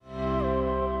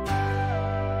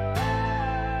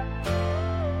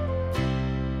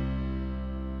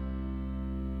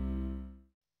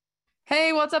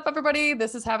what's up, everybody?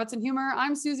 This is Habits and Humor.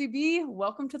 I'm Susie B.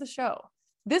 Welcome to the show.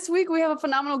 This week, we have a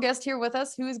phenomenal guest here with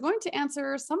us who is going to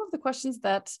answer some of the questions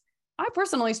that I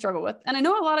personally struggle with. And I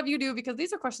know a lot of you do because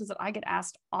these are questions that I get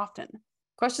asked often.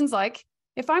 Questions like,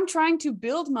 if I'm trying to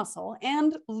build muscle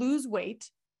and lose weight,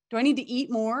 do I need to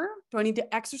eat more? Do I need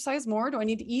to exercise more? Do I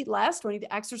need to eat less? Do I need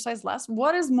to exercise less?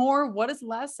 What is more? What is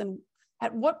less? And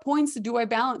at what points do I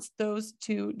balance those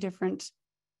two different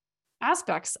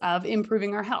aspects of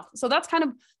improving our health? So that's kind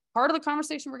of part of the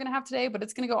conversation we're going to have today, but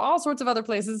it's going to go all sorts of other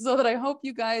places so that I hope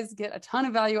you guys get a ton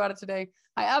of value out of today.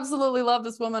 I absolutely love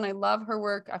this woman. I love her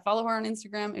work. I follow her on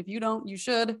Instagram. If you don't, you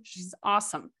should. She's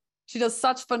awesome. She does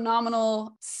such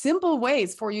phenomenal, simple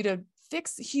ways for you to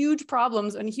fix huge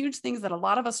problems and huge things that a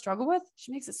lot of us struggle with.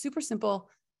 She makes it super simple,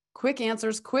 quick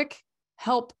answers, quick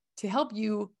help to help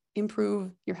you improve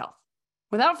your health.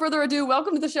 Without further ado,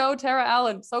 welcome to the show, Tara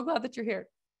Allen. So glad that you're here.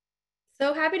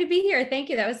 So happy to be here. Thank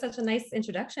you. That was such a nice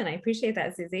introduction. I appreciate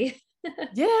that, Susie.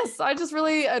 Yes, I just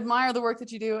really admire the work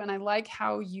that you do, and I like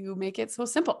how you make it so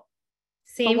simple.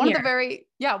 Same one here. of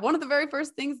the very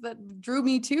first things that drew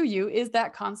me to you is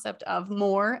that concept of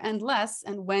more and less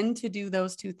and when to do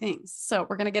those two things. So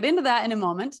we're going to get into that in a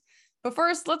moment. But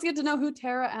first, let's get to know who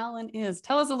Tara Allen is.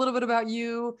 Tell us a little bit about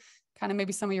you, kind of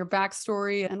maybe some of your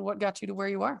backstory and what got you to where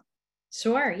you are.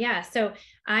 Sure. Yeah. So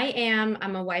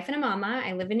I'm a wife and a mama.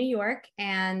 I live in New York,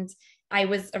 and I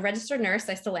was a registered nurse.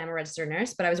 I still am a registered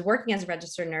nurse, but I was working as a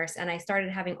registered nurse, and I started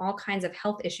having all kinds of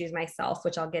health issues myself,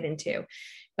 which I'll get into.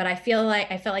 But I felt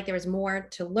like there was more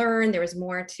to learn. There was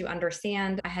more to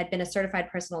understand. I had been a certified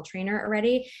personal trainer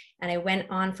already, and I went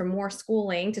on for more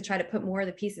schooling to try to put more of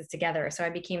the pieces together. So I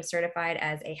became certified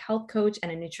as a health coach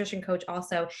and a nutrition coach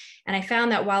also. And I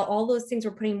found that while all those things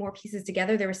were putting more pieces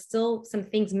together, there was still some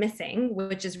things missing,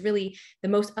 which is really the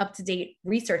most up-to-date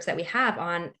research that we have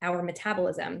on our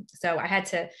metabolism. So I had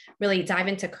to really dive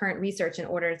into current research in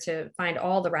order to find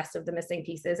all the rest of the missing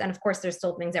pieces. And of course, there's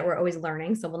still things that we're always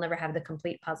learning, so we'll never have the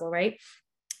complete puzzle, right?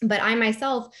 But I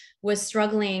myself was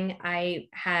struggling. I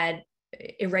had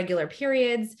irregular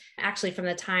periods. Actually, from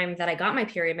the time that I got my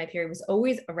period was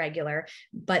always irregular,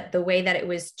 but the way that it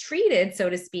was treated, so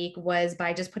to speak, was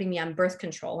by just putting me on birth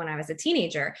control when I was a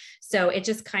teenager. So it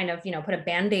just kind of, put a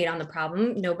Band-Aid on the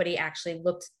problem. Nobody actually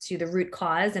looked to the root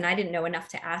cause, and I didn't know enough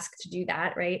to ask to do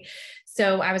that, right?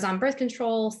 So I was on birth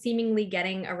control, seemingly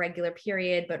getting a regular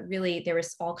period, but really there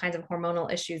was all kinds of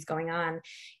hormonal issues going on.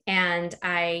 And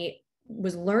I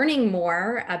was learning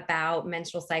more about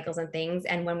menstrual cycles and things.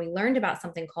 And when we learned about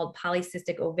something called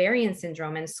polycystic ovarian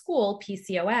syndrome in school,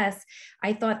 PCOS,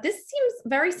 I thought, this seems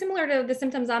very similar to the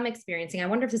symptoms I'm experiencing. I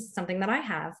wonder if this is something that I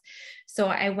have. So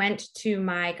I went to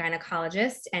my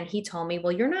gynecologist, and he told me,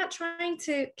 well, you're not trying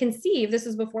to conceive. This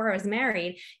was before I was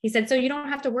married. He said, so you don't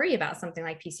have to worry about something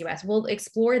like PCOS. We'll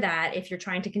explore that if you're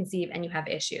trying to conceive and you have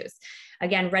issues.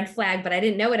 Again, red flag, but I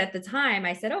didn't know it at the time.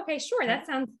 I said, okay, sure. That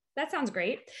sounds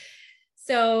great.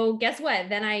 So guess what?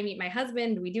 Then I meet my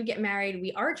husband. We do get married.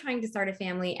 We are trying to start a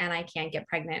family, and I can't get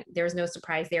pregnant. There's no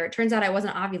surprise there. It turns out I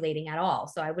wasn't ovulating at all.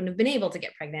 So I wouldn't have been able to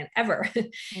get pregnant ever.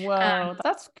 Whoa,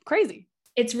 that's crazy.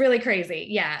 It's really crazy.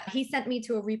 Yeah. He sent me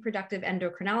to a reproductive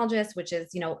endocrinologist, which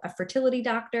is, a fertility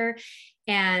doctor.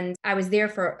 And I was there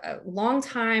for a long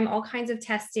time, all kinds of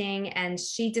testing, and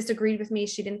she disagreed with me.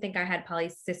 She didn't think I had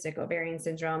polycystic ovarian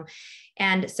syndrome.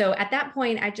 And so at that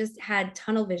point, I just had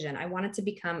tunnel vision. I wanted to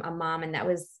become a mom, and that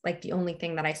was like the only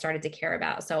thing that I started to care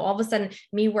about. So all of a sudden,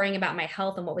 me worrying about my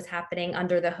health and what was happening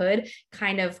under the hood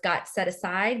kind of got set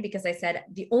aside, because I said,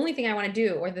 the only thing I want to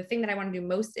do, or the thing that I want to do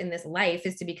most in this life,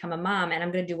 is to become a mom, and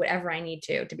I'm going to do whatever I need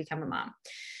to become a mom.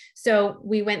 So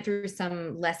we went through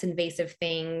some less invasive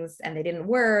things and they didn't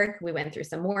work. We went through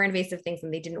some more invasive things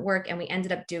and they didn't work. And we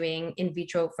ended up doing in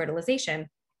vitro fertilization.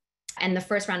 And the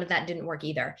first round of that didn't work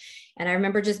either. And I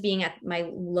remember just being at my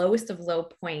lowest of low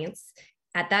points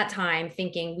at that time,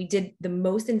 thinking, we did the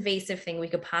most invasive thing we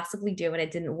could possibly do and it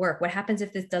didn't work. What happens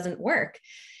if this doesn't work?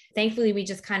 Thankfully, we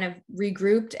just kind of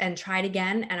regrouped and tried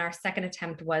again. And our second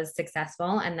attempt was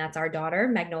successful. And that's our daughter,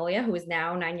 Magnolia, who is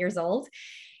now 9 years old.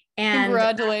 And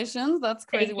congratulations. That's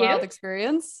crazy. Wild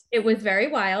experience. It was very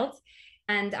wild.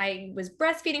 And I was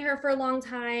breastfeeding her for a long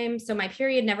time. So my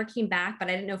period never came back, but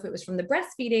I didn't know if it was from the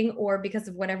breastfeeding or because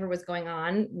of whatever was going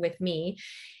on with me.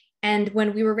 And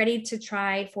when we were ready to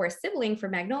try for a sibling for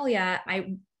Magnolia,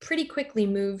 I pretty quickly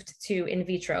moved to in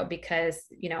vitro because,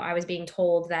 I was being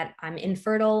told that I'm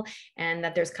infertile and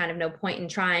that there's kind of no point in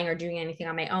trying or doing anything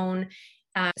on my own.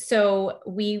 So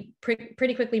we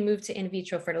pretty quickly moved to in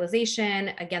vitro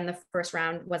fertilization. Again, the first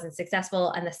round wasn't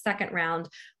successful and the second round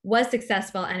was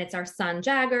successful, and it's our son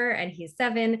Jagger, and he's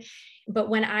 7. But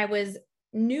when I was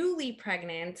newly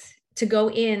pregnant, to go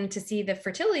in to see the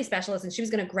fertility specialist, and she was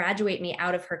going to graduate me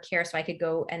out of her care so I could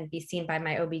go and be seen by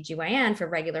my OBGYN for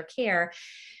regular care.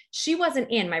 She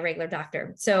wasn't in, my regular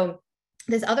doctor. So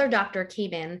this other doctor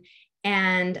came in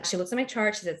and she looks at my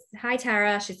chart. She says, "Hi,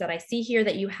 Tara." She said, "I see here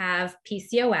that you have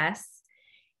PCOS."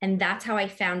 And that's how I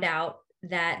found out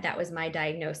that that was my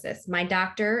diagnosis. My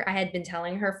doctor, I had been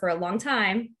telling her for a long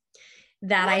time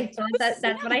that I thought that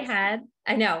that's what I had.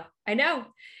 I know.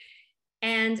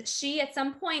 And she at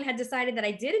some point had decided that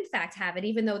I did in fact have it,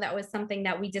 even though that was something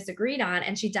that we disagreed on.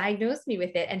 And she diagnosed me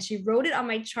with it and she wrote it on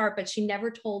my chart, but she never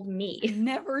told me.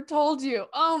 Never told you.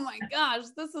 Oh my gosh,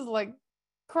 this is like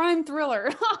crime thriller.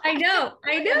 I know.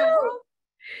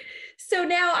 So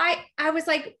now I was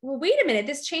like, well, wait a minute,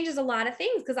 this changes a lot of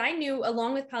things, because I knew,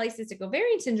 along with polycystic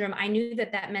ovarian syndrome, I knew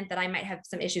that that meant that I might have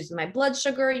some issues with my blood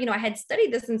sugar. I had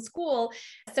studied this in school,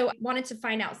 so I wanted to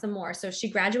find out some more. So she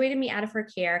graduated me out of her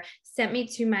care, sent me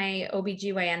to my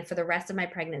OBGYN for the rest of my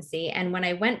pregnancy. And when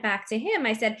I went back to him,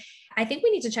 I said, "I think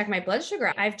we need to check my blood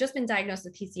sugar. I've just been diagnosed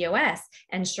with PCOS."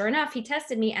 And sure enough, he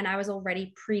tested me and I was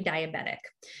already pre-diabetic,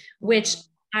 which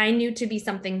I knew to be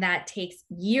something that takes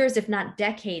years, if not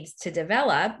decades, to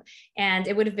develop. And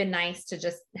it would have been nice to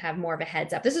just have more of a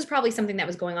heads up. This is probably something that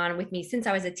was going on with me since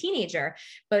I was a teenager,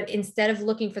 but instead of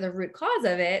looking for the root cause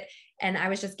of it, and I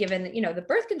was just given, the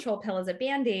birth control pill as a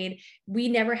Band-Aid, we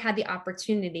never had the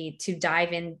opportunity to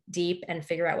dive in deep and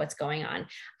figure out what's going on.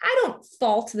 I don't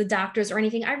fault the doctors or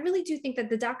anything. I really do think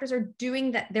that the doctors are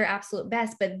doing their absolute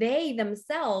best, but they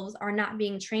themselves are not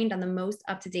being trained on the most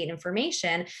up-to-date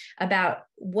information about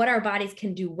what our bodies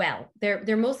can do well.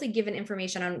 They're mostly given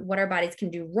information on what our bodies can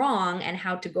do wrong and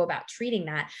how to go about treating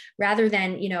that, rather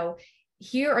than,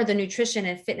 here are the nutrition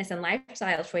and fitness and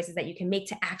lifestyle choices that you can make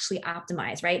to actually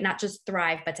optimize, right? Not just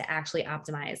thrive, but to actually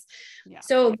optimize. Yeah.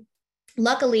 So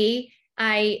luckily,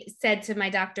 I said to my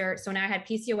doctor, so now I had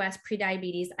PCOS,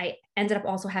 prediabetes. I ended up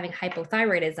also having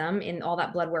hypothyroidism. In all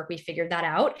that blood work, we figured that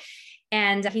out.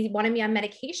 And he wanted me on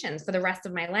medications for the rest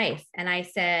of my life. And I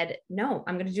said, no,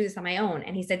 I'm going to do this on my own.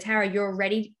 And he said, "Tara, you're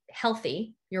already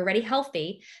healthy.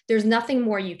 There's nothing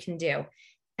more you can do."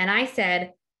 And I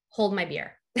said, "Hold my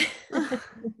beer."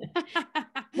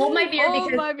 Hold my beer.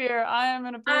 Hold my beer. I am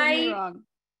going to prove you wrong.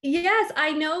 Yes,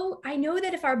 I know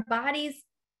that if our bodies,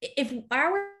 if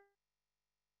our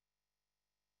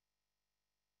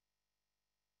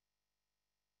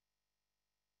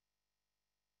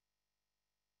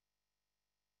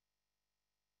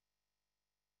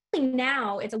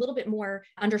now it's a little bit more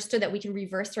understood that we can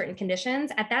reverse certain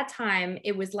conditions. At that time,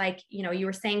 it was like, you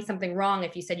were saying something wrong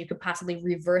if you said you could possibly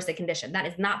reverse a condition. That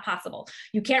is not possible.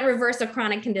 You can't reverse a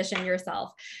chronic condition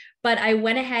yourself. But I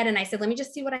went ahead and I said, let me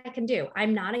just see what I can do.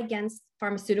 I'm not against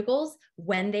pharmaceuticals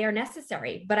when they are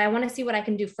necessary, but I want to see what I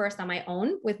can do first on my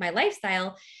own with my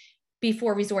lifestyle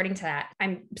before resorting to that.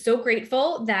 I'm so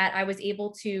grateful that I was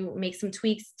able to make some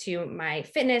tweaks to my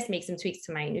fitness, make some tweaks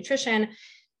to my nutrition,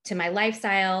 to my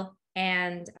lifestyle,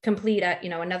 and complete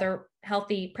another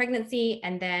healthy pregnancy,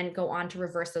 and then go on to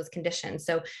reverse those conditions.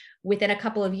 So within a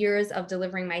couple of years of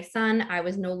delivering my son, I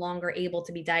was no longer able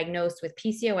to be diagnosed with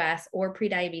PCOS or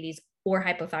prediabetes or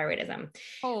hypothyroidism.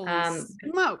 Holy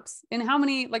smokes. And how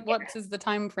many, what is the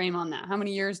time frame on that? How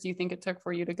many years do you think it took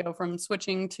for you to go from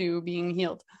switching to being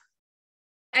healed?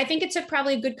 I think it took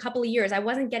probably a good couple of years. I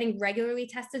wasn't getting regularly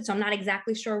tested, so I'm not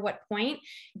exactly sure what point,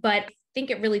 but I think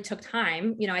it really took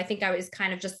time. I think I was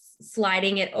kind of just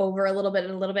sliding it over a little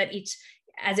bit each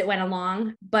as it went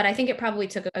along. But I think it probably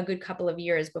took a good couple of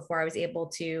years before I was able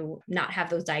to not have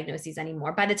those diagnoses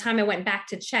anymore. By the time I went back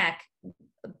to check,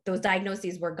 those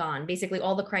diagnoses were gone. Basically,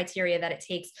 all the criteria that it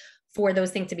takes for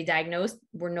those things to be diagnosed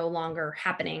were no longer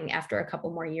happening after a couple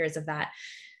more years of that.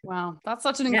 Wow. That's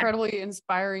such an incredibly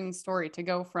inspiring story, to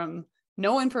go from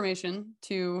no information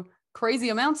to crazy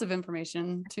amounts of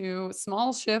information to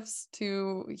small shifts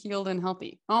to healed and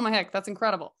healthy. Oh my heck, that's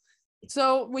incredible.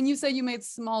 So when you say you made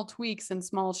small tweaks and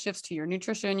small shifts to your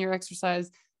nutrition, your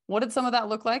exercise, what did some of that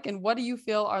look like? And what do you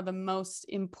feel are the most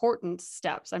important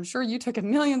steps? I'm sure you took a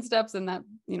million steps in that,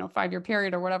 5-year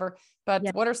period or whatever, but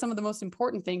what are some of the most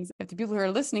important things? If the people who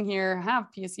are listening here have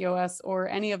PCOS or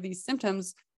any of these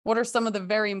symptoms, what are some of the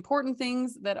very important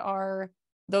things that are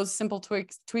those simple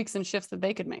tweaks and shifts that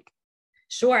they could make?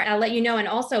 Sure. I'll let you know. And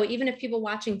also, even if people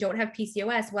watching don't have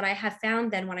PCOS, what I have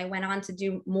found then when I went on to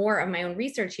do more of my own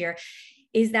research here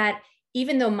is that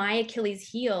even though my Achilles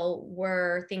heel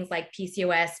were things like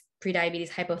PCOS, prediabetes,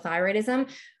 hypothyroidism,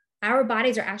 our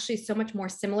bodies are actually so much more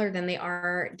similar than they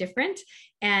are different.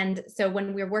 And so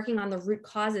when we're working on the root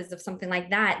causes of something like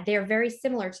that, they're very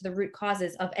similar to the root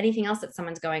causes of anything else that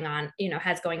someone's going on,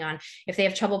 has going on. If they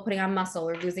have trouble putting on muscle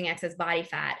or losing excess body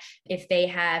fat, if they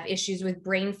have issues with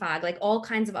brain fog, like all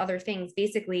kinds of other things,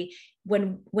 basically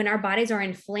when our bodies are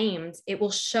inflamed, it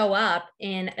will show up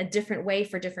in a different way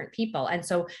for different people. And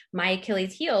so my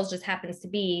Achilles heels just happens to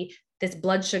be this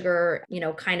blood sugar,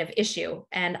 kind of issue.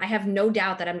 And I have no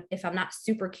doubt that if I'm not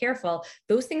super careful,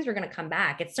 those things are going to come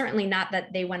back. It's certainly not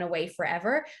that they went away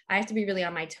forever. I have to be really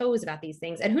on my toes about these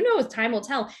things. And who knows, time will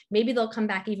tell. Maybe they'll come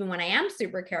back even when I am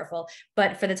super careful.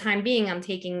 But for the time being, I'm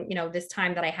taking, this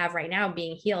time that I have right now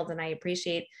being healed. And I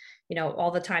appreciate,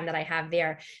 all the time that I have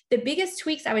there. The biggest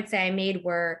tweaks I would say I made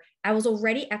were I was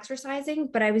already exercising,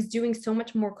 but I was doing so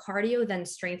much more cardio than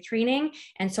strength training.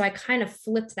 And so I kind of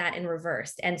flipped that in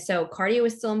reverse. And so cardio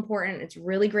is still important. It's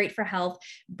really great for health,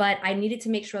 but I needed to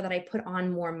make sure that I put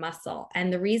on more muscle.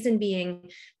 And the reason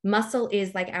being, muscle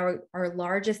is like our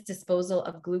largest disposal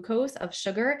of glucose, of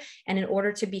sugar. And in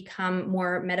order to become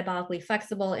more metabolically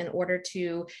flexible, in order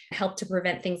to help to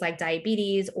prevent things like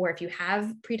diabetes, or if you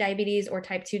have prediabetes or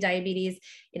type 2 diabetes,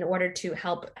 in order to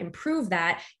help improve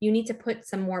that, you need to put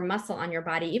some more muscle on your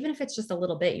body, even if it's just a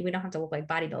little bit. We don't have to look like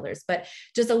bodybuilders, but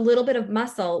just a little bit of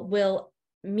muscle will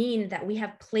mean that we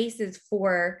have places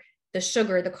for the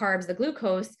sugar, the carbs, the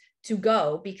glucose to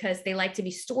go, because they like to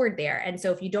be stored there. And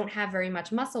so if you don't have very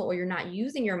much muscle, or you're not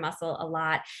using your muscle a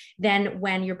lot, then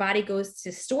when your body goes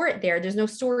to store it there, there's no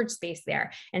storage space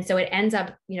there. And so it ends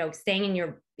up, staying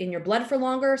in your blood for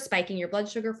longer, spiking your blood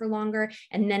sugar for longer.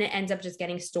 And then it ends up just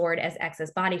getting stored as excess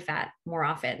body fat more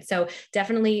often. So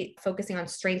definitely focusing on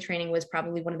strength training was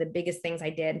probably one of the biggest things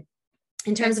I did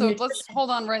in terms of nutrition. Let's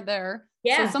hold on right there.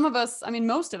 Yeah. So some of us,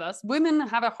 most of us, women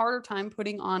have a harder time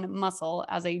putting on muscle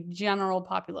as a general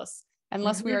populace,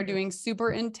 unless we are doing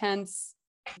super intense,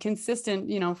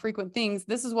 consistent, frequent things.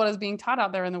 This is what is being taught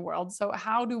out there in the world. So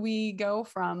how do we go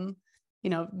from,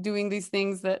 doing these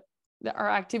things that are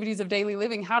activities of daily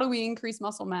living? How do we increase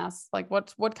muscle mass? Like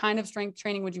what kind of strength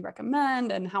training would you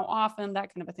recommend, and how often,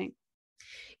 that kind of a thing?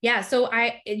 Yeah, so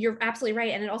you're absolutely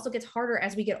right. And it also gets harder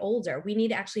as we get older. We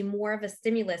need actually more of a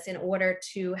stimulus in order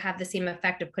to have the same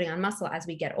effect of putting on muscle as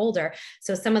we get older.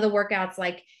 So some of the workouts,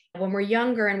 like when we're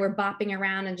younger and we're bopping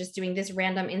around and just doing this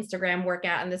random Instagram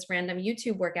workout and this random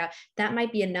YouTube workout, that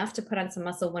might be enough to put on some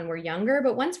muscle when we're younger.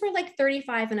 But once we're like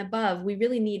 35 and above, we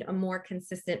really need a more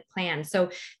consistent plan. So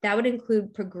that would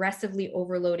include progressively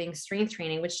overloading strength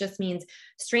training, which just means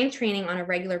strength training on a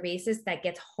regular basis that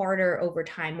gets harder over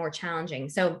time, more challenging.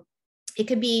 So it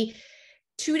could be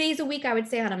 2 days a week, I would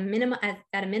say, on a minimum,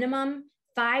 at a minimum.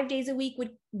 5 days a week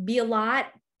would be a lot.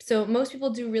 So most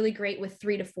people do really great with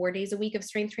 3 to 4 days a week of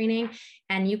strength training.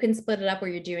 And you can split it up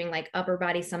where you're doing like upper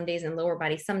body some days and lower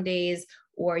body some days,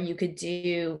 or you could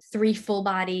do 3 full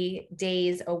body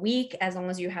days a week, as long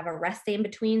as you have a rest day in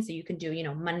between. So you can do,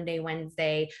 Monday,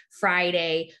 Wednesday,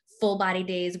 Friday, full body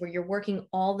days where you're working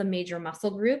all the major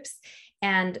muscle groups.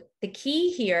 And the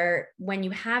key here, when you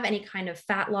have any kind of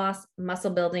fat loss, muscle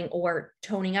building, or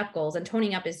toning up goals, and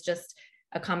toning up is just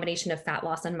a combination of fat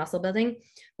loss and muscle building.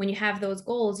 When you have those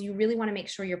goals, you really want to make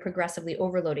sure you're progressively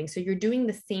overloading. So you're doing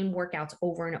the same workouts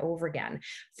over and over again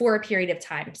for a period of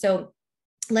time. So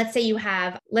let's say we're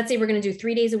going to do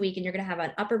 3 days a week, and you're going to have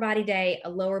an upper body day, a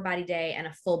lower body day, and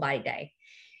a full body day.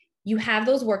 You have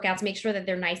those workouts, make sure that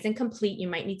they're nice and complete. You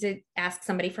might need to ask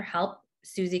somebody for help.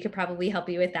 Susie could probably help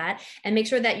you with that, and make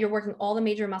sure that you're working all the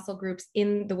major muscle groups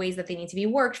in the ways that they need to be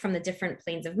worked, from the different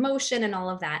planes of motion and all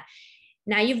of that.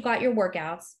 Now you've got your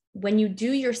workouts. When you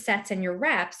do your sets and your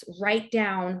reps, write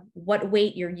down what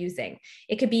weight you're using.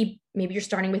 It could be, maybe you're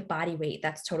starting with body weight.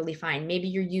 That's totally fine. Maybe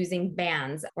you're using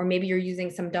bands, or maybe you're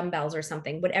using some dumbbells or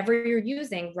something. Whatever you're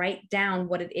using, write down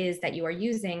what it is that you are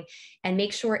using, and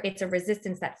make sure it's a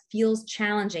resistance that feels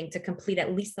challenging to complete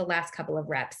at least the last couple of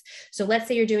reps. So let's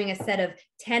say you're doing a set of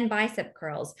 10 bicep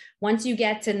curls. Once you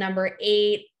get to number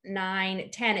 8, 9,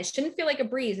 10, it shouldn't feel like a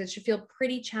breeze. It should feel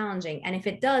pretty challenging. And if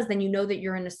it does, then you know that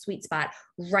you're in a sweet spot.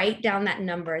 Write down that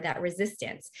number, that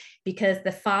resistance, because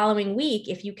the following week,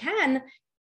 if you can,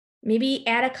 maybe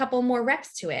add a couple more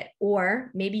reps to it, or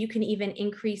maybe you can even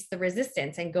increase the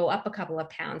resistance and go up a couple of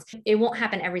pounds. It won't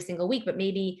happen every single week, but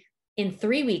maybe in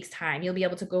 3 weeks' time, you'll be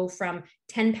able to go from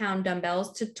 10-pound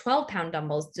dumbbells to 12-pound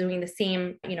dumbbells, doing the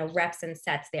same, reps and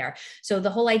sets there. So the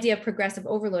whole idea of progressive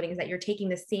overloading is that you're taking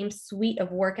the same suite of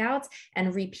workouts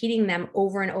and repeating them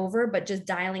over and over, but just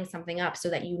dialing something up so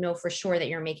that you know for sure that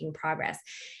you're making progress.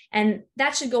 And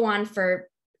that should go on for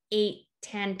 8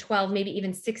 10, 12, maybe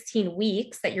even 16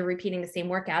 weeks that you're repeating the same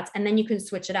workouts. And then you can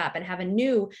switch it up and have a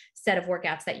new set of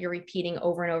workouts that you're repeating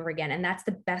over and over again. And that's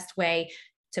the best way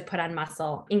to put on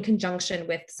muscle in conjunction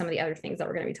with some of the other things that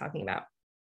we're going to be talking about.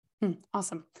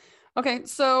 Awesome. Okay.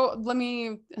 So let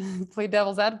me play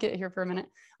devil's advocate here for a minute.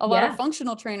 A lot of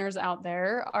functional trainers out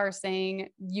there are saying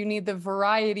you need the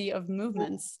variety of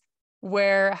movements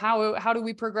where how do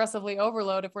we progressively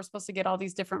overload if we're supposed to get all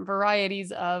these different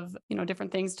varieties of,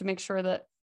 different things to make sure that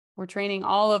we're training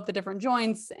all of the different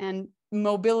joints and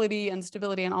mobility and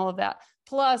stability and all of that,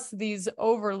 plus these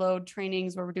overload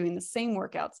trainings where we're doing the same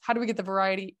workouts. How do we get the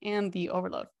variety and the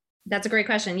overload? That's a great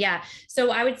question. Yeah.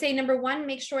 So I would say number one,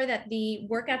 make sure that the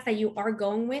workouts that you are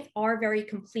going with are very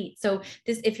complete. So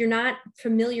if you're not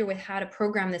familiar with how to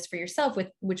program this for yourself,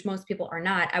 which most people are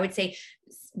not, I would say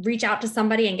reach out to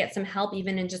somebody and get some help,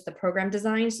 even in just the program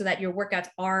design, so that your workouts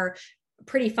are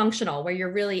pretty functional, where you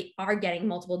really are getting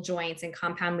multiple joints and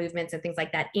compound movements and things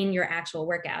like that in your actual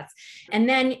workouts. And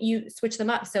then you switch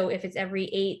them up. So if it's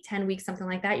every 8-10 weeks, something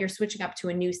like that, you're switching up to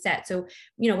a new set. So,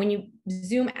 when you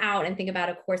zoom out and think about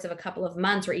a course of a couple of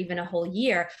months or even a whole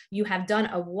year, you have done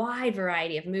a wide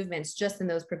variety of movements just in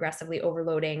those progressively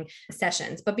overloading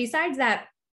sessions. But besides that,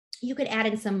 you could add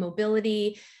in some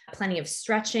mobility, plenty of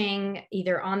stretching,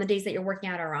 either on the days that you're working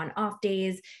out or on off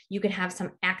days. You could have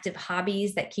some active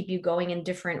hobbies that keep you going in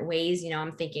different ways.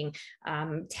 I'm thinking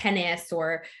tennis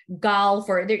or golf,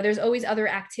 or there's always other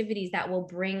activities that will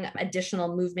bring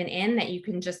additional movement in that you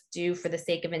can just do for the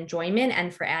sake of enjoyment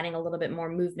and for adding a little bit more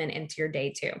movement into your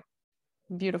day too.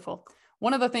 Beautiful.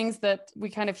 One of the things that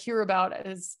we kind of hear about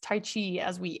is Tai Chi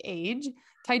as we age.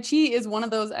 Tai Chi is one of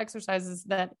those exercises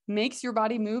that makes your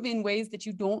body move in ways that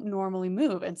you don't normally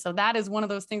move. And so that is one of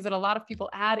those things that a lot of people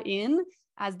add in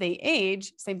as they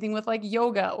age. Same thing with like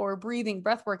yoga or breathing,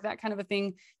 breath work, that kind of a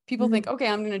thing. People think, okay,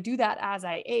 I'm going to do that as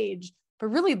I age. But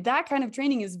really that kind of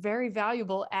training is very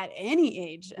valuable at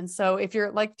any age. And so if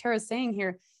you're, like Tara's saying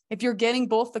here, if you're getting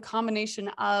both the combination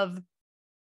of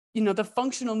the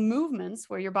functional movements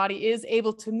where your body is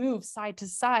able to move side to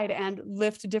side and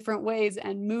lift different ways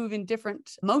and move in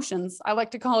different motions. I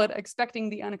like to call it expecting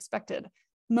the unexpected.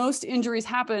 Most injuries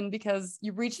happen because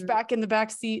you reached back in the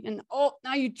back seat and,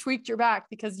 now you tweaked your back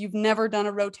because you've never done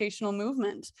a rotational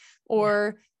movement,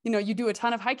 or, you do a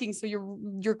ton of hiking. So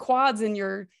your quads and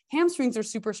your hamstrings are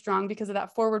super strong because of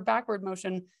that forward backward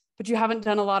motion, but you haven't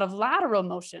done a lot of lateral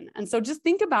motion. And so just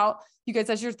think about, you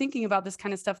guys, as you're thinking about this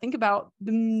kind of stuff, think about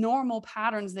the normal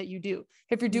patterns that you do.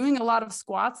 If you're doing a lot of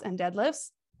squats and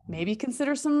deadlifts, maybe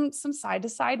consider some side to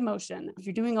side motion. If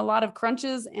you're doing a lot of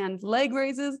crunches and leg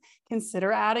raises,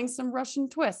 consider adding some Russian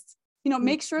twists.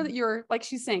 Make sure that you're, like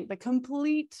she's saying, the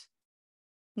completeness,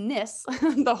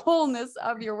 the wholeness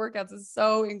of your workouts is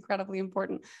so incredibly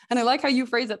important. And I like how you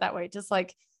phrase it that way, just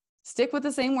like, stick with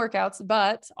the same workouts,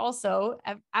 but also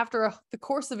after the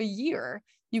course of a year,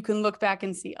 you can look back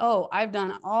and see, I've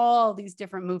done all these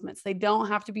different movements. They don't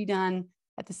have to be done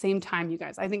at the same time, you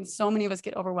guys. I think so many of us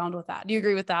get overwhelmed with that. Do you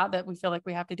agree with that we feel like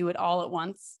we have to do it all at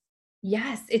once?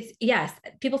 Yes, yes.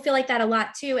 People feel like that a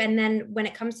lot too. And then when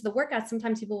it comes to the workouts,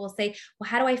 sometimes people will say, well,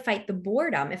 how do I fight the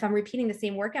boredom? If I'm repeating the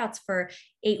same workouts for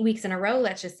 8 weeks in a row,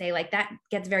 let's just say, like, that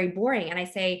gets very boring. And I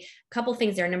say a couple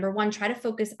things there. Number one, try to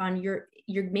focus on you're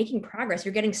making progress.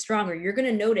 You're getting stronger. You're going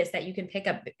to notice that you can pick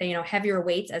up, heavier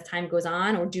weights as time goes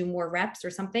on, or do more reps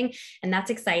or something. And that's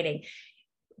exciting.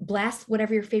 Blast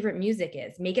whatever your favorite music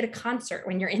is. Make it a concert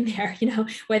when you're in there,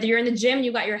 whether you're in the gym,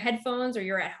 you got your headphones, or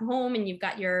you're at home and you've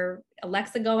got your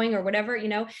Alexa going or whatever,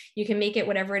 you can make it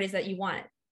whatever it is that you want.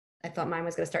 I thought mine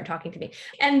was going to start talking to me.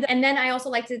 And then I also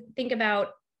like to think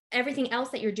about everything else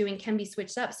that you're doing can be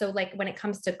switched up. So like when it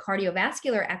comes to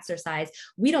cardiovascular exercise,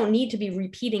 we don't need to be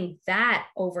repeating that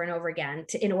over and over again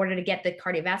in order to get the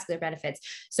cardiovascular benefits.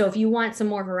 So if you want some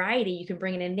more variety, you can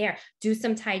bring it in there. Do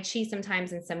some Tai Chi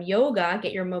sometimes and some yoga,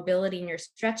 get your mobility and your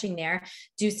stretching there.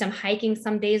 Do some hiking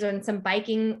some days, and some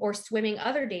biking or swimming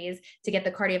other days to get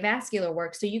the cardiovascular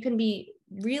work. So you can be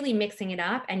really mixing it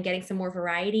up and getting some more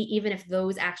variety, even if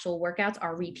those actual workouts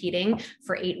are repeating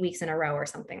for 8 weeks in a row or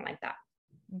something like that.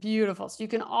 Beautiful. So you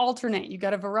can alternate. You've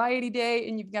got a variety day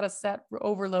and you've got a set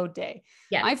overload day.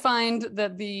 Yeah. I find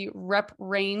that the rep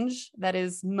range that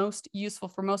is most useful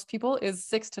for most people is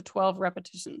 6 to 12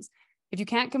 repetitions. If you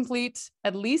can't complete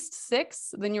at least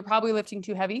 6, then you're probably lifting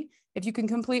too heavy. If you can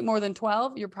complete more than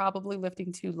 12, you're probably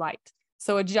lifting too light.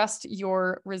 So adjust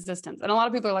your resistance. And a lot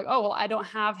of people are like, oh, well, I don't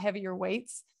have heavier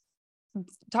weights.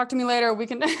 Talk to me later. We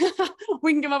can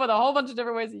we can come up with a whole bunch of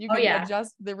different ways that you can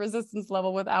adjust the resistance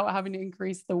level without having to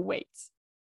increase the weights.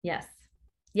 Yes,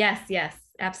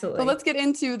 absolutely. So let's get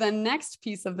into the next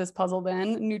piece of this puzzle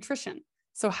then, nutrition.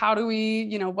 So how do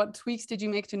we, what tweaks did you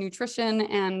make to nutrition?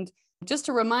 And just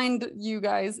to remind you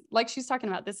guys, like she's talking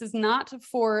about, this is not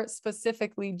for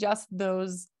specifically just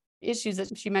those issues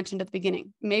that she mentioned at the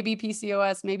beginning, maybe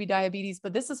PCOS, maybe diabetes,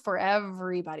 but this is for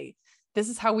everybody. This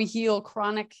is how we heal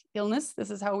chronic illness. This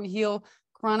is how we heal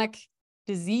chronic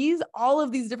disease, all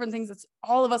of these different things that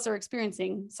all of us are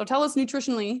experiencing. So tell us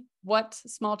nutritionally, what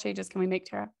small changes can we make,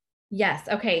 Tara? Yes.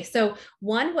 Okay. So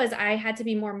one was I had to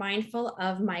be more mindful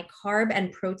of my carb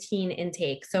and protein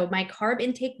intake. So my carb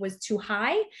intake was too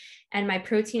high and my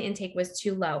protein intake was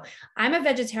too low. I'm a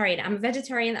vegetarian.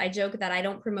 I joke that I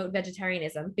don't promote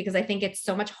vegetarianism because I think it's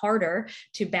so much harder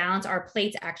to balance our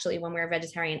plates actually when we're a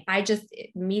vegetarian.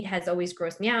 Meat has always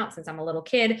grossed me out since I'm a little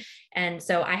kid. And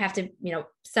so I have to,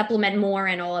 supplement more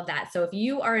and all of that. So if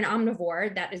you are an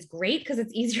omnivore, that is great because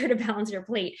it's easier to balance your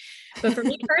plate. But for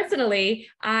me personally,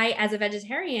 as a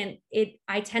vegetarian,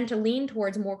 I tend to lean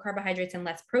towards more carbohydrates and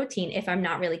less protein if I'm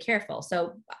not really careful.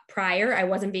 So prior, I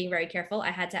wasn't being very careful. I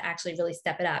had to actually really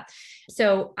step it up.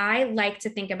 So I like to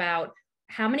think about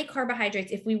how many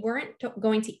carbohydrates, if we weren't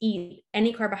going to eat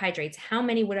any carbohydrates, how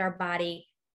many would our body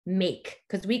make?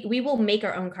 Because we will make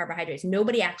our own carbohydrates.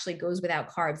 Nobody actually goes without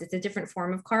carbs. It's a different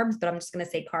form of carbs, but I'm just going to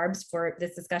say carbs for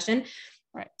this discussion.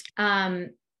 Right.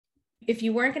 If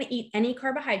you weren't going to eat any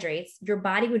carbohydrates, your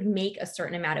body would make a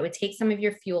certain amount. It would take some of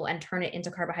your fuel and turn it into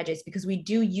carbohydrates because we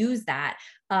do use that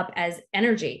up as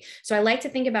energy. So I like to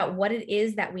think about what it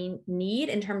is that we need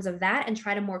in terms of that and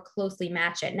try to more closely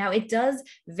match it. Now, it does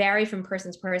vary from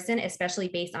person to person, especially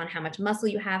based on how much muscle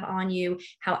you have on you,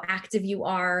 how active you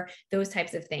are, those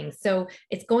types of things. So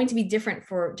it's going to be different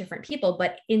for different people.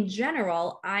 But in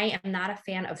general, I am not a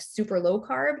fan of super low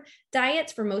carb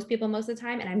diets for most people most of the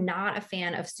time. And I'm not a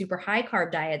fan of super high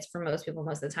carb diets for most people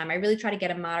most of the time. I really try to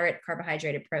get a moderate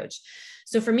carbohydrate approach.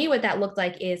 So for me, what that looked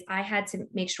like is I had to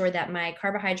make sure that my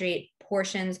carbohydrate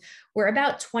portions were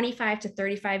about 25 to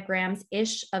 35 grams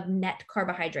ish of net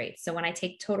carbohydrates. So when I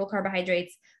take total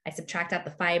carbohydrates, I subtract out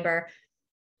the fiber.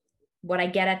 What I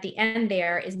get at the end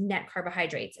there is net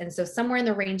carbohydrates. And so somewhere in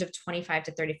the range of 25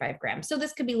 to 35 grams. So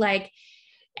this could be like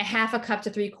a half a cup to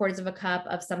 3/4 of a cup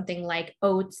of something like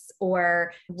oats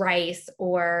or rice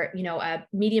or, a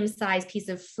medium-sized piece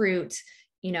of fruit,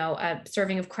 a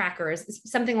serving of crackers,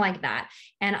 something like that.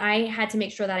 And I had to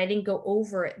make sure that I didn't go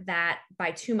over that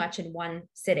by too much in one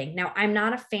sitting. Now, I'm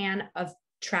not a fan of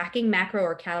tracking macro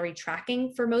or calorie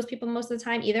tracking for most people most of the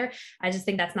time either. I just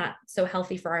think that's not so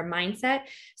healthy for our mindset.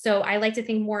 So I like to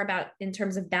think more about in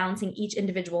terms of balancing each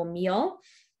individual meal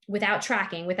without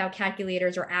tracking, without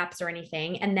calculators or apps or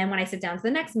anything. And then when I sit down to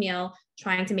the next meal,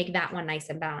 trying to make that one nice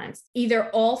and balanced. Either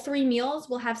all 3 meals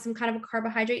will have some kind of a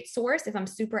carbohydrate source if I'm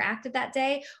super active that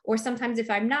day, or sometimes if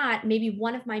I'm not, maybe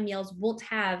one of my meals won't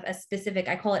have a specific,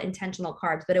 I call it intentional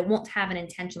carbs, but it won't have an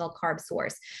intentional carb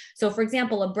source. So for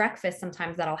example, a breakfast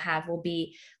sometimes that I'll have will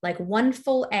be like 1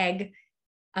 full egg,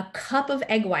 a cup of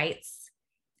egg whites.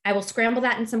 I will scramble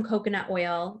that in some coconut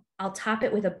oil. I'll top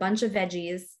it with a bunch of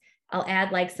veggies. I'll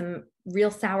add like some real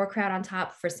sauerkraut on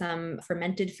top for some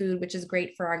fermented food, which is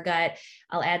great for our gut.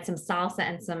 I'll add some salsa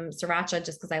and some sriracha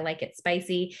just because I like it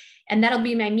spicy. And that'll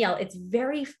be my meal. It's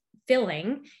very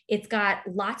filling. It's got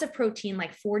lots of protein,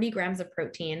 like 40 grams of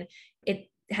protein. It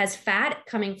has fat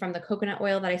coming from the coconut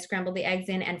oil that I scrambled the eggs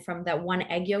in and from that 1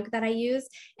 egg yolk that I use.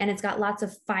 And it's got lots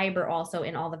of fiber also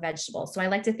in all the vegetables. So I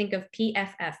like to think of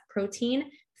PFF,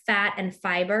 protein, fat, and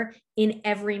fiber in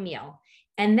every meal.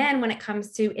 And then when it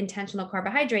comes to intentional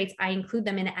carbohydrates, I include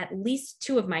them in at least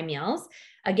 2 of my meals.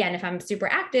 Again, if I'm super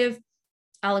active,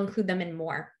 I'll include them in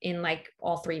more, in like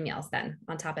all 3 meals then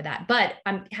on top of that. But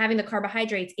I'm having the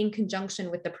carbohydrates in conjunction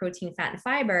with the protein, fat, and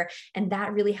fiber. And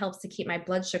that really helps to keep my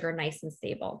blood sugar nice and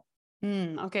stable.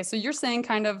 Okay. So you're saying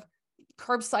kind of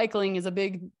carb cycling is a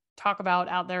big talk about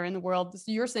out there in the world.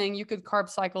 So you're saying you could carb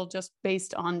cycle just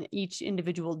based on each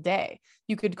individual day.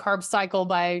 You could carb cycle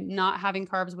by not having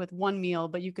carbs with one meal,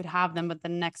 but you could have them with the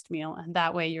next meal. And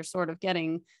that way you're sort of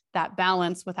getting that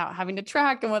balance without having to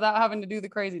track and without having to do the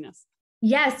craziness.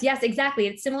 Yes, exactly.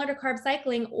 It's similar to carb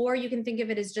cycling, or you can think of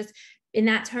it as just in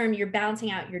that term, you're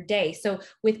balancing out your day. So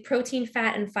with protein,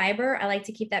 fat, and fiber, I like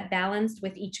to keep that balanced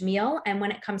with each meal. And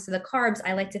when it comes to the carbs,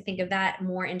 I like to think of that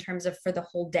more in terms of for the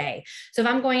whole day. So if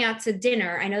I'm going out to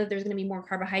dinner, I know that there's going to be more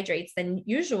carbohydrates than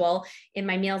usual in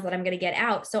my meals that I'm going to get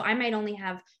out. So I might only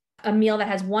have a meal that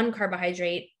has 1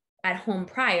 carbohydrate at home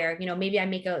prior. Maybe I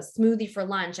make a smoothie for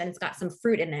lunch and it's got some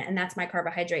fruit in it, and that's my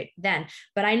carbohydrate then.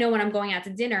 But I know when I'm going out to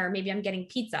dinner, maybe I'm getting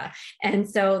pizza. And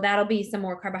so that'll be some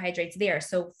more carbohydrates there.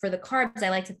 So for the carbs, I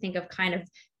like to think of kind of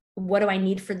what do I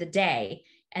need for the day?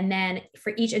 And then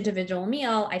for each individual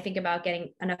meal, I think about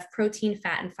getting enough protein,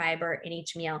 fat, and fiber in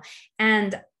each meal.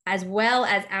 And as well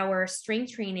as our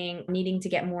strength training needing to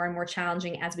get more and more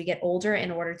challenging as we get older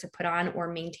in order to put on or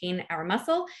maintain our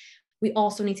muscle, we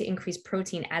also need to increase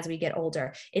protein as we get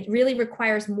older. It really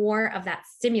requires more of that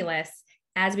stimulus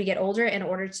as we get older in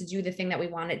order to do the thing that we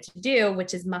want it to do,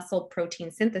 which is muscle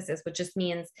protein synthesis, which just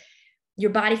means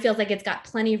your body feels like it's got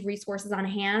plenty of resources on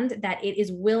hand, that it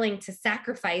is willing to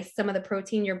sacrifice some of the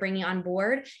protein you're bringing on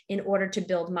board in order to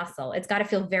build muscle. It's got to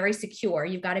feel very secure.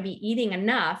 You've got to be eating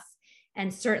enough,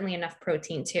 and certainly enough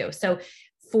protein too. So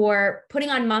for putting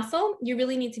on muscle, you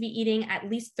really need to be eating at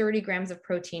least 30 grams of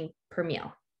protein per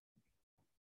meal.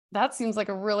 That seems like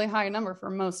a really high number for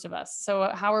most of us. So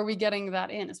how are we getting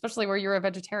that in, especially where you're a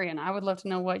vegetarian? I would love to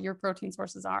know what your protein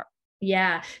sources are.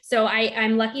 Yeah. So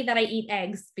I'm lucky that I eat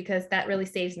eggs because that really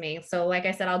saves me. So like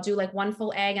I said, I'll do like one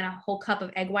full egg and a whole cup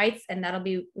of egg whites, and that'll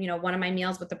be, one of my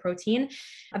meals with the protein.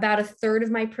 About a third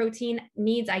of my protein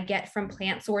needs I get from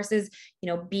plant sources,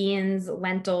 beans,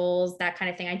 lentils, that kind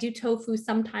of thing. I do tofu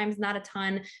sometimes, not a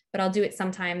ton, but I'll do it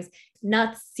sometimes.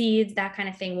 Nuts, seeds, that kind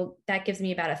of thing. Well, that gives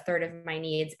me about a third of my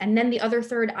needs. And then the other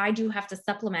third, I do have to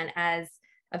supplement as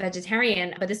a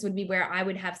vegetarian, but this would be where I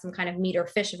would have some kind of meat or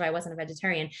fish if I wasn't a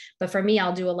vegetarian. But for me,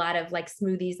 I'll do a lot of like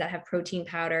smoothies that have protein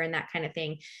powder and that kind of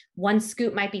thing. One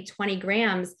scoop might be 20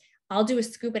 grams. I'll do a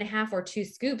scoop and a half or 2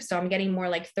 scoops. So I'm getting more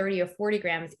like 30 or 40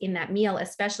 grams in that meal,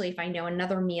 especially if I know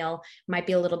another meal might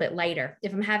be a little bit lighter.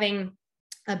 If I'm having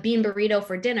a bean burrito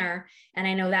for dinner, and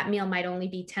I know that meal might only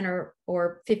be 10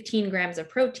 or 15 grams of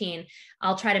protein,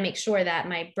 I'll try to make sure that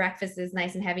my breakfast is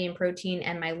nice and heavy in protein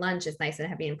and my lunch is nice and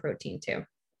heavy in protein too.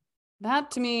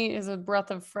 That to me is a breath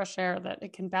of fresh air that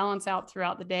it can balance out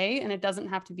throughout the day. And it doesn't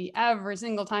have to be every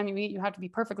single time you eat, you have to be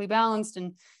perfectly balanced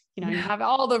and, you have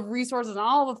all the resources and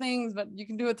all the things, but you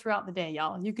can do it throughout the day,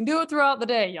 y'all. You can do it throughout the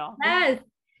day, y'all. Yes.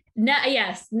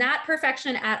 Yes, not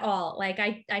perfection at all. Like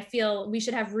I feel we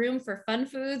should have room for fun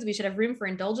foods. We should have room for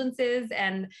indulgences,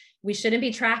 and we shouldn't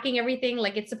be tracking everything.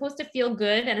 Like it's supposed to feel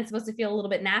good and it's supposed to feel a little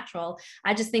bit natural.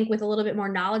 I just think with a little bit more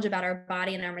knowledge about our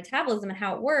body and our metabolism and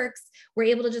how it works, we're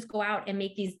able to just go out and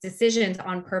make these decisions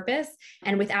on purpose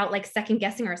and without like second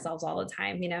guessing ourselves all the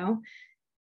time,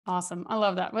 Awesome. I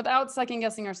love that. Without second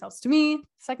guessing ourselves. To me,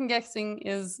 second guessing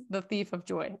is the thief of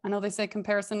joy. I know they say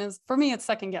comparison is, for me, it's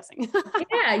second guessing.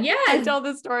 Yeah. I tell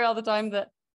this story all the time that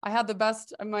I had the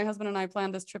best, my husband and I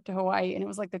planned this trip to Hawaii, and it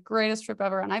was like the greatest trip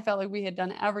ever. And I felt like we had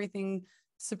done everything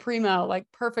supremo, like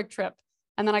perfect trip.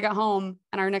 And then I got home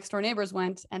and our next door neighbors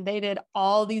went and they did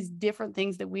all these different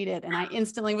things that we did. And I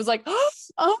instantly was like, oh,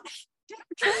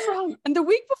 wrong. And the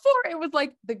week before it was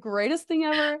like the greatest thing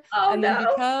ever. And then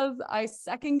because I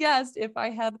second guessed if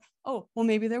I had,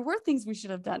 maybe there were things we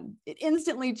should have done, it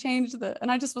instantly changed and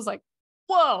I just was like,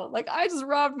 whoa, like I just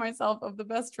robbed myself of the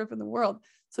best trip in the world.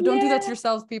 So don't do that to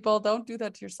yourselves, people. Don't do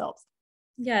that to yourselves.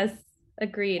 Yes.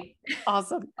 Agreed.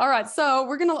 Awesome. All right. So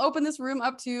we're going to open this room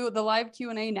up to the live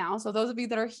Q&A now. So those of you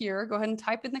that are here, go ahead and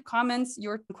type in the comments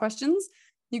your questions.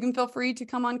 You can feel free to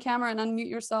come on camera and unmute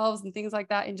yourselves and things like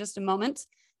that in just a moment.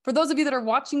 For those of you that are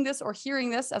watching this or hearing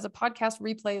this as a podcast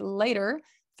replay later,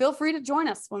 feel free to join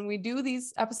us when we do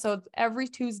these episodes every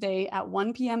Tuesday at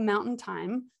 1 p.m. Mountain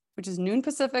Time, which is noon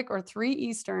Pacific or 3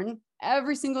 Eastern.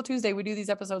 Every single Tuesday, we do these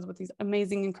episodes with these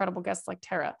amazing, incredible guests like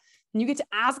Tara. And you get to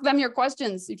ask them your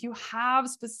questions. If you have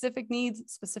specific needs,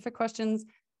 specific questions,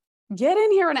 get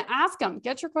in here and ask them.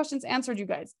 Get your questions answered, you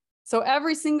guys. So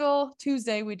every single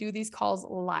Tuesday, we do these calls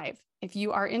live. If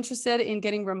you are interested in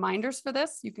getting reminders for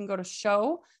this, you can go to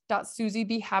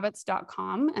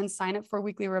show.susiebhabits.com and sign up for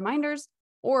weekly reminders,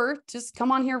 or just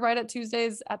come on here right at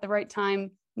Tuesdays at the right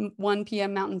time, 1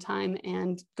 p.m. Mountain Time,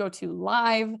 and go to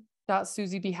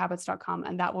live.susiebhabits.com,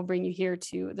 and that will bring you here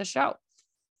to the show.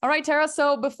 All right, Tara.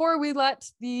 So before we let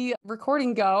the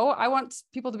recording go, I want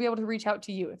people to be able to reach out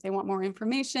to you if they want more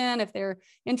information, if they're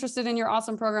interested in your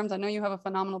awesome programs. I know you have a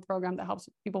phenomenal program that helps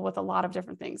people with a lot of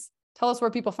different things. Tell us where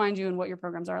people find you and what your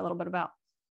programs are a little bit about.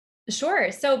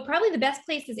 Sure. So probably the best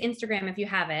place is Instagram if you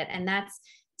have it. And that's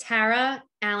Tara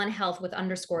Allen Health with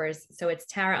underscores. So it's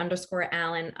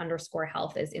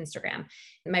Tara_Allen_health is Instagram.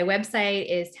 My website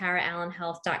is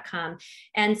taraallenhealth.com.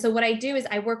 And so what I do is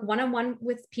I work one-on-one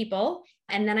with people.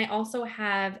 And then I also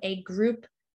have a group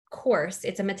course.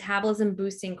 It's a metabolism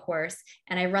boosting course.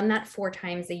 And I run that 4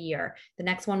 times a year. The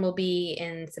next one will be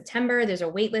in September. There's a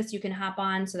wait list you can hop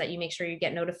on so that you make sure you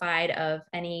get notified of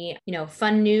any,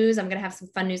 fun news. I'm going to have some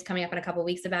fun news coming up in a couple of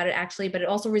weeks about it actually, but it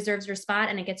also reserves your spot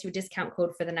and it gets you a discount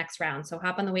code for the next round. So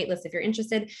hop on the wait list if you're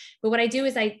interested. But what I do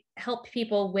is I help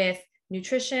people with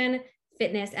nutrition,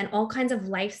 fitness, and all kinds of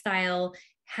lifestyle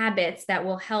habits that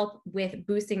will help with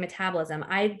boosting metabolism.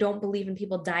 I don't believe in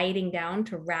people dieting down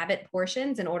to rabbit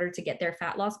portions in order to get their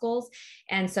fat loss goals.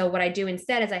 And so what I do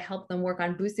instead is I help them work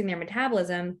on boosting their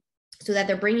metabolism so that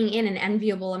they're bringing in an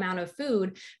enviable amount of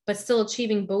food, but still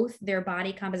achieving both their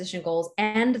body composition goals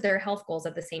and their health goals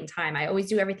at the same time. I always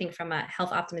do everything from a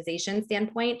health optimization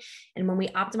standpoint. And when we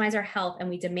optimize our health and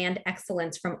we demand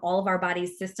excellence from all of our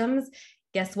body's systems,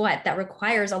 guess what? That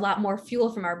requires a lot more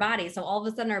fuel from our bodies. So all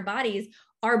of a sudden our bodies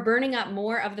are burning up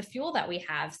more of the fuel that we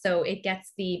have. So it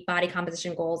gets the body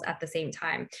composition goals at the same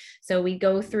time. So we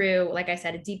go through, like I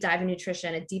said, a deep dive in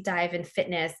nutrition, a deep dive in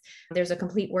fitness. There's a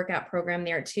complete workout program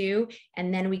there too.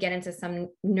 And then we get into some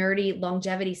nerdy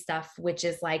longevity stuff, which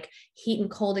is like heat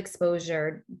and cold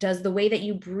exposure. Does the way that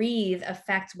you breathe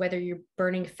affect whether you're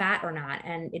burning fat or not?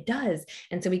 And it does.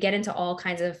 And so we get into all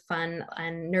kinds of fun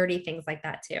and nerdy things like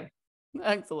that too.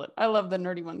 Excellent. I love the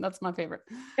nerdy one. That's my favorite.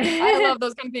 I love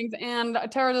those kind of things. And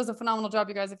Tara does a phenomenal job,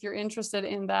 you guys. If you're interested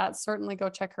in that, certainly go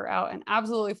check her out and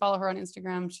absolutely follow her on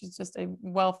Instagram. She's just a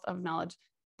wealth of knowledge.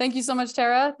 Thank you so much,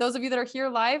 Tara. Those of you that are here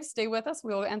live, stay with us.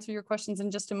 We will answer your questions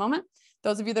in just a moment.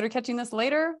 Those of you that are catching this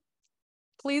later,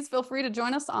 please feel free to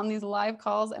join us on these live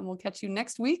calls, and we'll catch you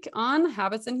next week on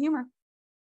Habits and Humor.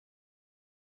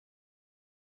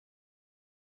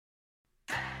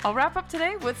 I'll wrap up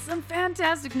today with some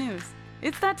fantastic news.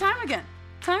 It's that time again.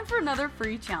 Time for another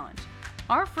free challenge.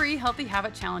 Our free Healthy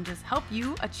Habit Challenges help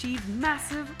you achieve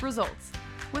massive results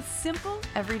with simple,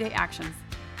 everyday actions.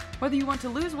 Whether you want to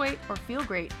lose weight or feel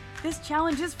great, this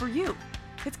challenge is for you.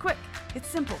 It's quick, it's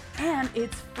simple, and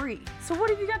it's free. So what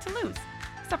have you got to lose?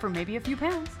 Except for maybe a few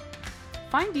pounds.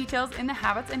 Find details in the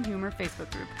Habits and Humor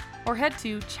Facebook group or head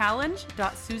to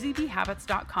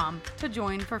challenge.susiebhabits.com to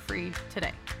join for free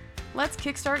today. Let's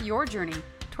kickstart your journey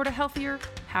toward a healthier,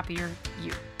 happier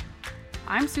you.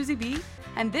 I'm Susie B,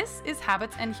 and this is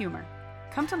Habits and Humor.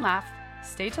 Come to laugh,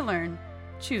 stay to learn,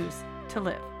 choose to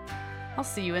live. I'll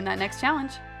see you in that next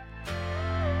challenge.